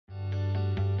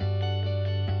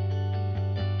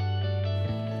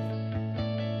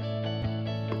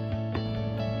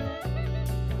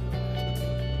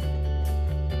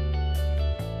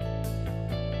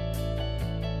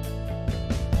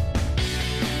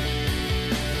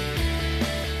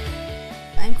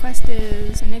EnQuest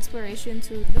is an exploration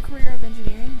to the career of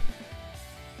engineering.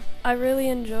 I really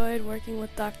enjoyed working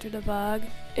with Dr. DeBog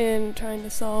in trying to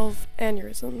solve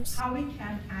aneurysms. How we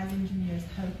can, as engineers,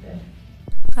 help them.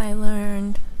 I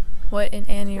learned what an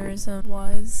aneurysm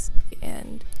was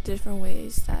and different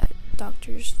ways that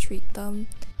doctors treat them.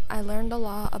 I learned a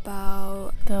lot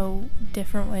about the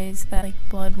different ways that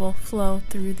blood will flow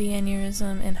through the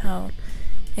aneurysm and how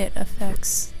it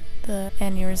affects the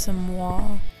aneurysm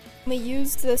wall. We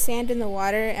used the sand and the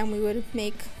water, and we would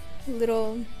make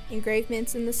little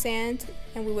engravements in the sand,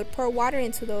 and we would pour water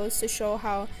into those to show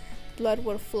how blood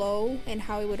would flow and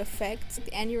how it would affect the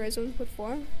aneurysms would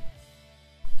form.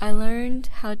 I learned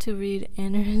how to read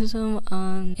aneurysm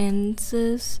on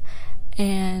ANSYS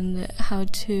and how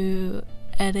to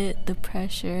edit the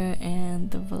pressure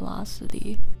and the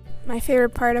velocity. My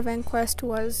favorite part of EnQuest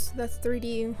was the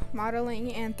 3D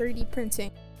modeling and 3D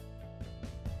printing.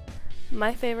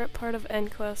 My favorite part of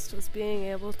EnQuest was being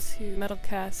able to metal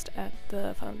cast at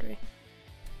the foundry.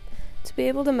 To be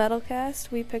able to metal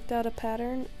cast, we picked out a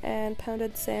pattern and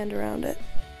pounded sand around it.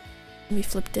 We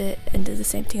flipped it and did the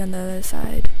same thing on the other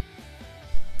side.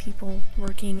 People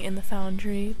working in the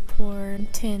foundry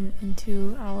poured tin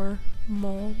into our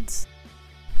molds.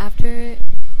 After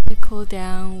it cooled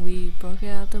down, we broke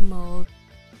out the mold.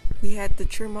 We had to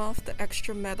trim off the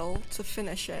extra metal to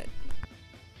finish it.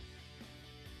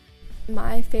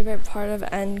 My favorite part of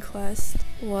EnQuest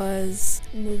was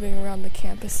moving around the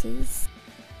campuses.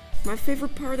 My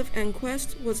favorite part of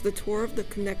EnQuest was the tour of the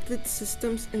Connected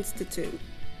Systems Institute.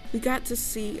 We got to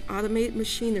see automated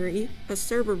machinery, a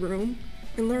server room,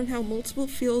 and learn how multiple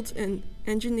fields in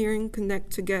engineering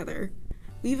connect together.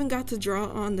 We even got to draw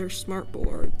on their smart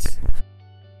boards.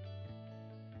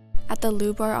 At the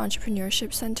Lubar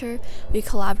Entrepreneurship Center, we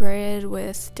collaborated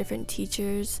with different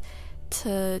teachers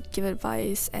to give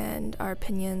advice and our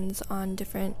opinions on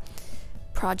different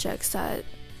projects that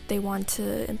they want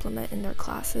to implement in their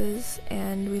classes,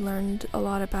 and we learned a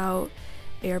lot about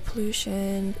air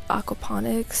pollution,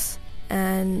 aquaponics,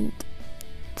 and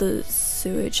the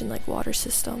sewage and water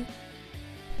system.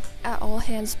 At All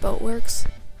Hands Boatworks,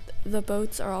 the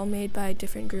boats are all made by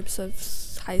different groups of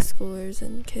high schoolers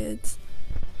and kids.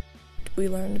 We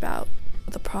learned about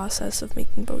the process of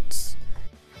making boats.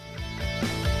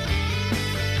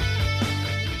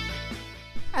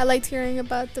 I liked hearing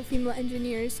about the female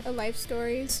engineers' life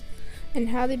stories and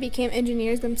how they became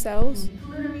engineers themselves.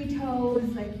 Glittery toes,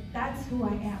 that's who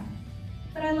I am.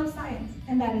 But I love science,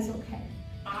 and that is okay.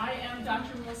 I am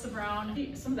Dr. Melissa Brown.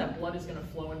 Some of that blood is going to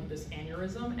flow into this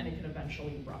aneurysm and it can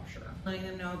eventually rupture. Letting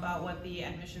them know about what the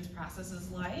admissions process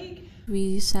is like.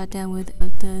 We sat down with the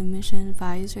admission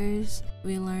advisors.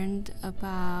 We learned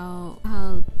about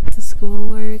how the school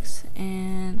works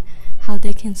and how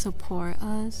they can support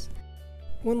us.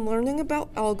 When learning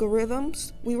about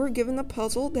algorithms, we were given a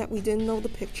puzzle that we didn't know the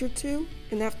picture to,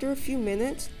 and after a few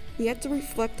minutes, we had to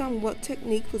reflect on what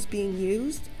technique was being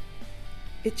used.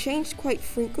 It changed quite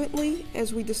frequently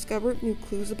as we discovered new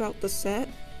clues about the set,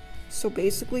 so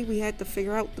basically we had to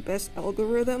figure out the best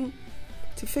algorithm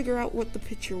to figure out what the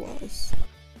picture was.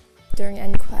 During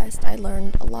EnQuest, I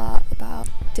learned a lot about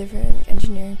different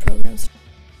engineering programs.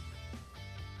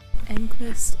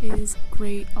 EnQuest is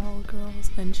great all-girls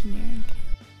engineering.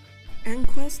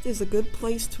 EnQuest is a good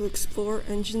place to explore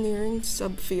engineering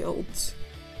subfields.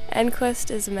 EnQuest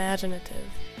is imaginative.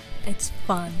 It's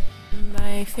fun.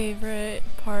 My favorite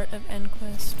part of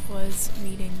EnQuest was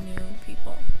meeting new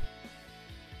people.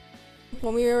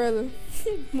 When we were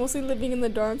mostly living in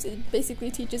the dorms, it basically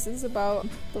teaches us about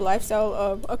the lifestyle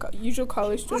of a usual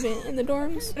college student in the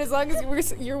dorms. As long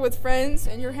as you're with friends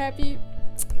and you're happy,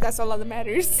 that's all that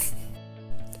matters.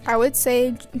 I would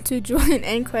say to join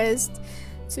EnQuest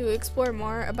to explore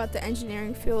more about the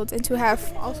engineering field and to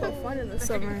have also fun in the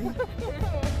summer.